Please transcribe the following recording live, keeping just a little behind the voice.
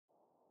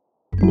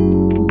Hey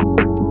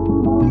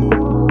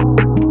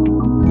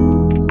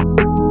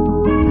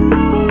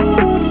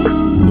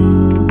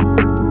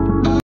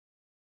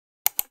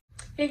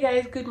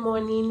guys, good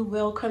morning.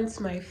 Welcome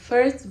to my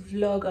first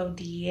vlog of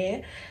the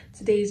year.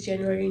 Today is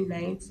January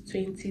 9th,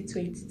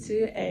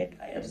 2022 and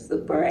I am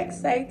super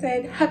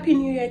excited. Happy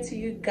New Year to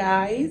you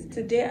guys.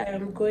 Today I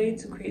am going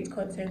to create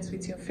content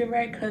with your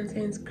favorite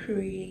content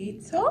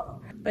creator.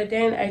 But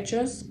then I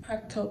just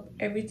packed up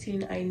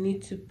everything I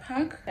need to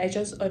pack. I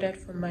just ordered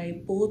for my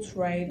boat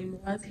ride, and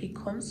once he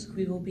comes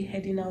we will be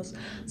heading out.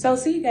 So I'll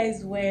see you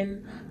guys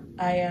when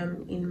I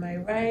am in my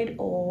ride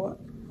or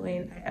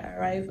when I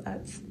arrive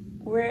at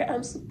where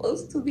I'm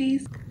supposed to be.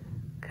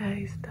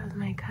 Guys, that's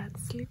my cat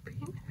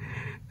sleeping.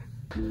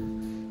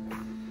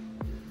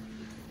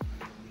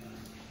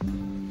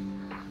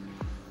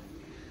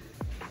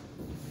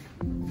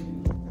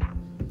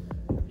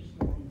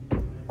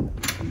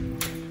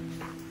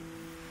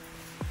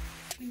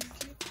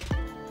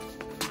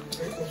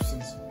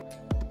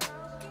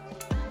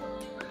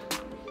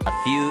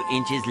 A few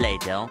inches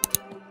later.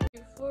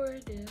 Before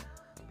the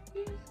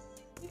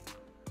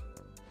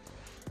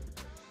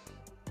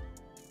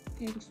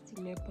thanks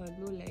to NEPA,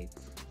 no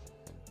lights.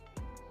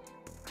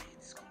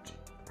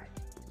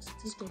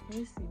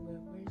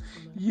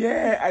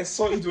 Yeah, I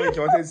saw it when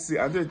you wanted to say.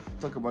 I didn't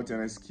talk about it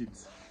and I skipped.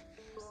 So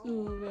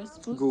we're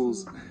supposed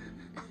Goals.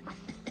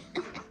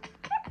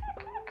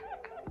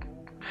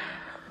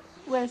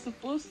 We're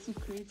supposed to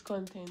create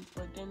content,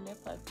 but then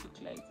NEPA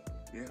took light.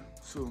 Yeah,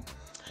 so.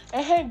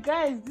 Hey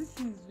guys, this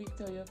is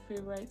Victor, your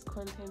favorite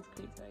content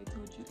creator. I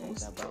told you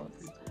guys about.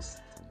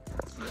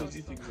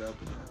 Crazy things are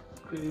happening.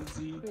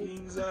 Crazy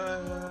things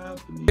are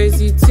happening.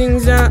 Crazy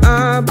things are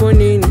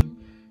happening.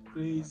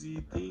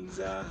 Crazy things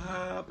are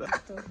happening.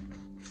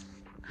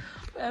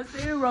 We're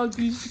saying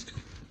rubbish.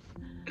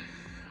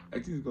 I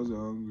think it's because we're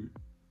hungry.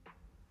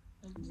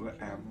 But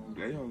I am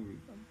hungry. Are you hungry?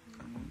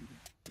 I'm hungry.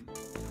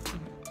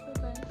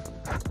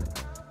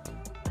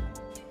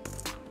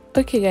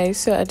 Okay guys,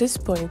 so at this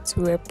point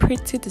we're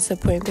pretty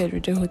disappointed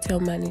with the hotel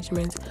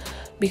management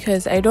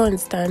because I don't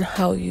understand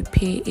how you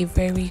pay a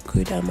very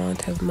good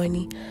amount of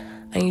money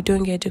and you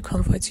don't get the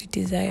comfort you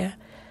desire.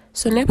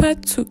 So NEPA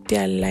took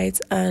their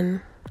lights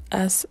and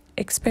as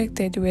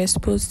expected we were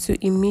supposed to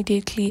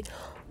immediately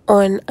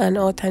on an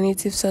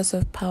alternative source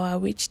of power,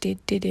 which they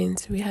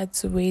didn't. We had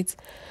to wait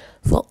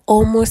for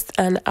almost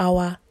an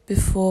hour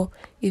before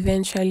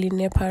eventually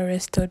NEPA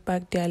restored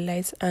back their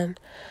lights, and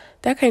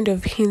that kind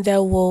of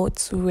hindered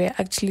what we were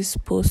actually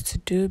supposed to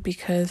do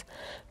because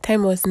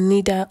time was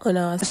neither on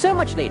our side. So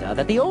much later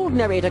that the old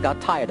narrator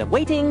got tired of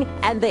waiting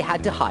and they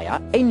had to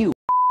hire a new.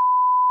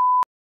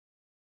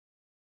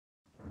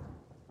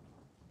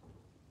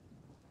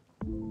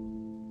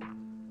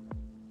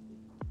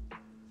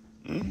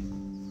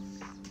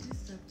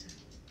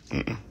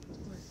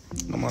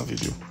 Normal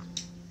video.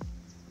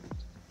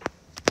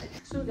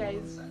 So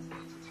guys,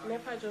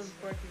 NEPA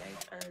just brought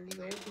light and we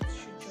were able to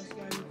shoot just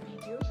one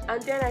video.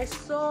 And then I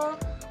saw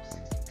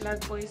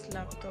Black Boy's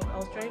laptop. I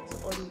was trying to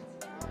on it,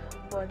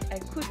 but I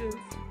couldn't.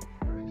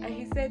 And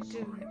he said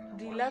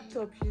the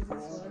laptop uses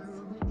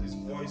what? It's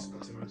voice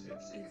automated.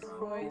 It's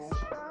voice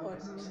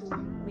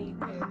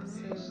automated.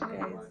 So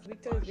guys,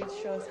 Victor is going to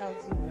show us how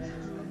to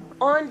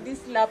on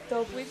this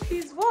laptop with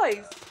his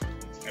voice.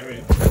 Are you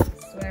ready?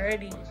 So we're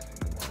ready.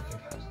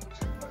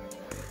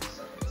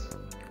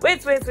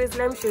 Wait, let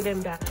me show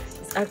them that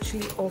it's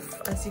actually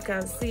off. As you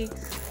can see,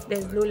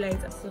 there's no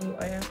light. So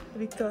yeah,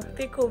 Victor,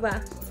 take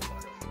over.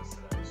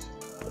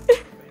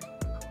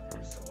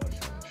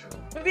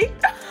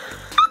 Victor.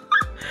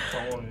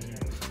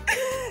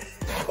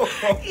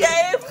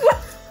 Yeah.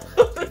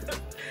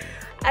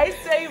 I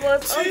say you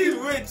must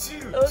Chill, wait,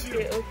 chill.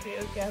 Okay,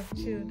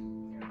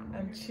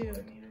 I'm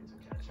chilled.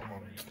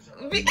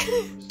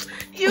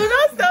 You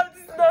don't stop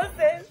this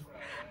nonsense.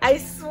 I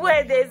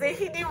swear there's a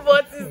hidden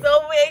button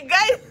somewhere,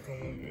 guys.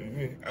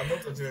 I'm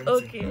not touching anything.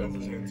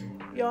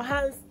 Okay. Your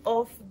hands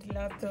off the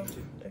laptop.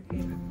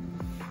 Okay.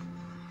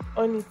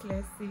 On it,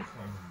 let's see.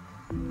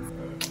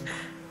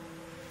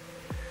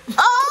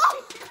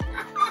 Oh!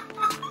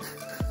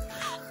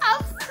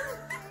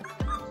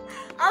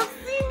 I've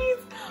seen it.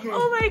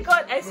 Oh my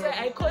god, I swear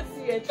I can't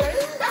see it.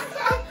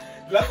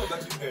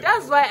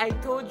 That's why I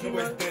told you.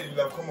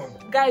 Come on.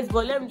 Guys,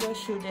 but let me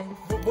just show them.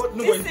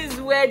 This is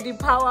where the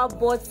power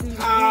button is.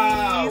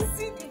 You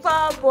see the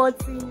power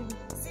button.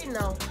 See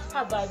now.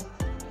 How bad?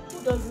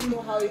 Who doesn't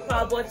know how a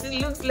power button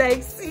looks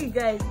like? See,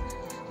 guys.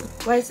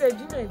 Why I said,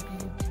 you know, I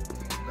believe.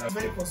 It's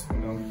very possible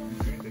now.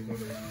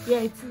 Yeah,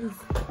 it is.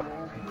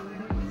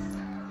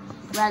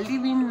 We are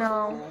leaving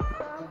now.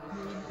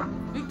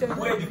 Victor.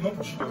 Where did not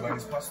push it over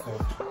his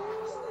passport?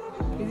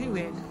 Is it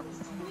weird?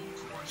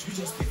 Should we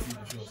just take it?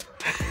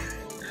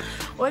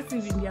 What's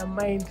in their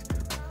mind?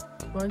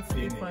 One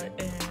sleep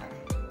and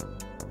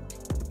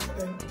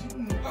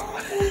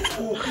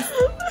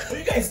So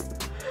you guys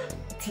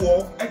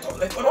 12? I thought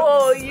like you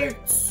thought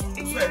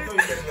you guys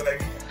were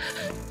like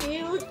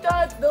you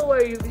thought, don't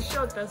worry, you'll be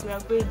shocked as we are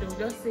going. They'll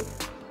just say,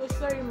 oh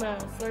sorry ma,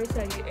 sorry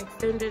sir, you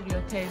extended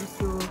your time,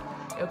 so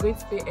you're going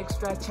to pay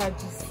extra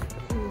charges.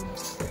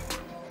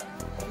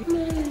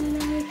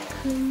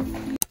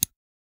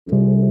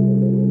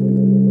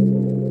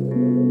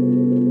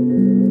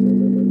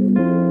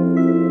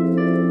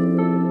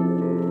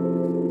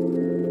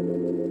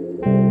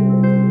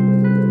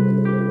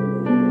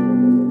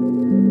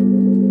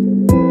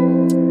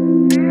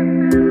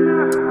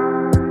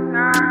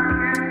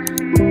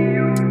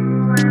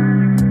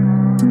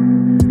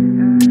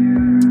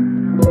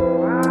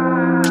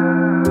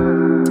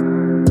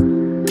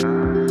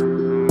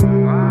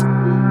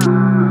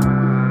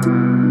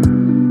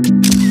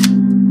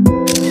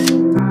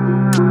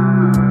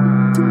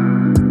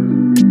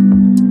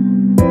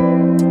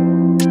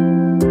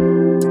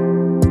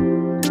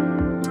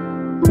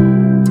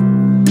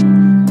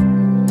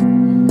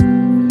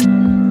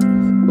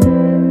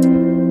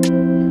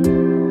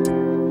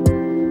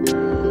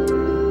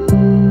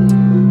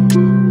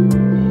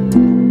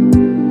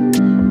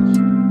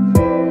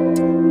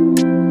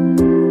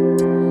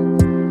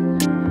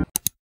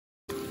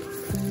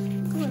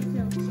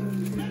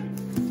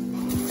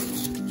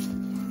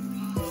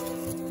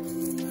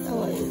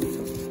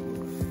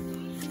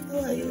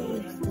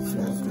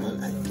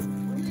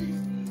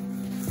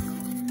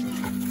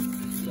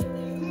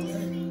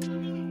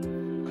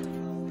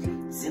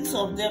 Six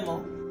of them,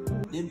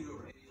 the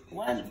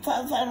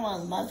five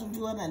ones, must be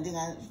one and they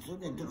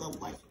took a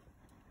watch.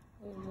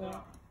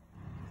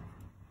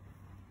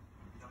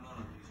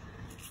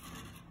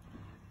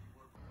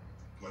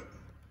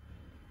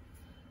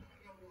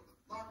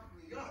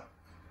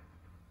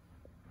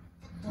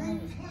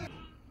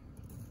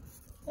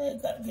 I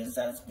got this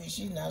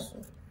species now.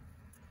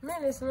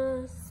 Man, it's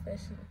not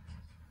special.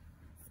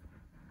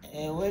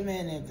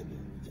 Women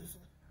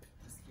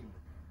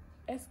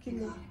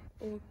Eskimo.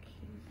 Okay.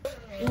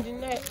 In the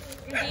night.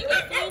 In the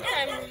evening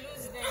time, we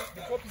lose them.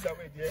 The puppies are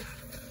right there.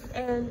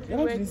 And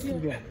How did you see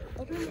them?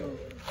 I don't know.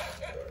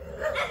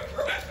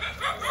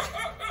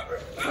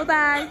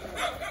 Bye-bye.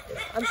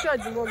 I'm sure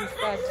the mom is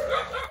bad.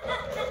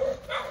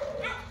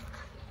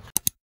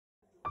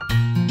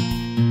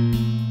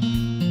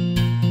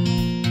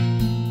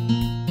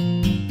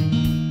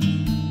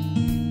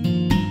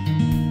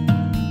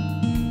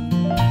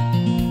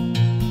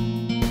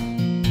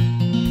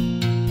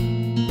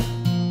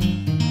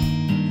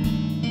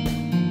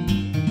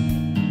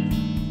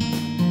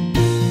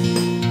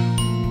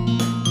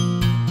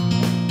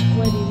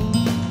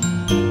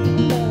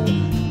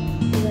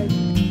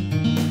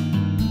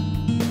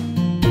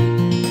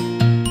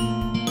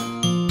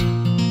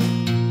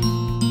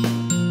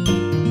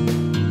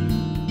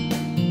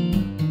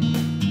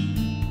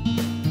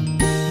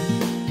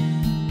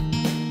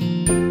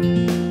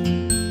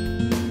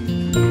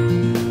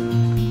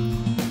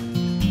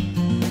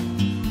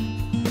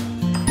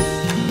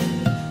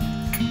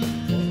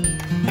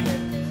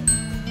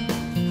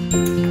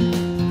 Thank you.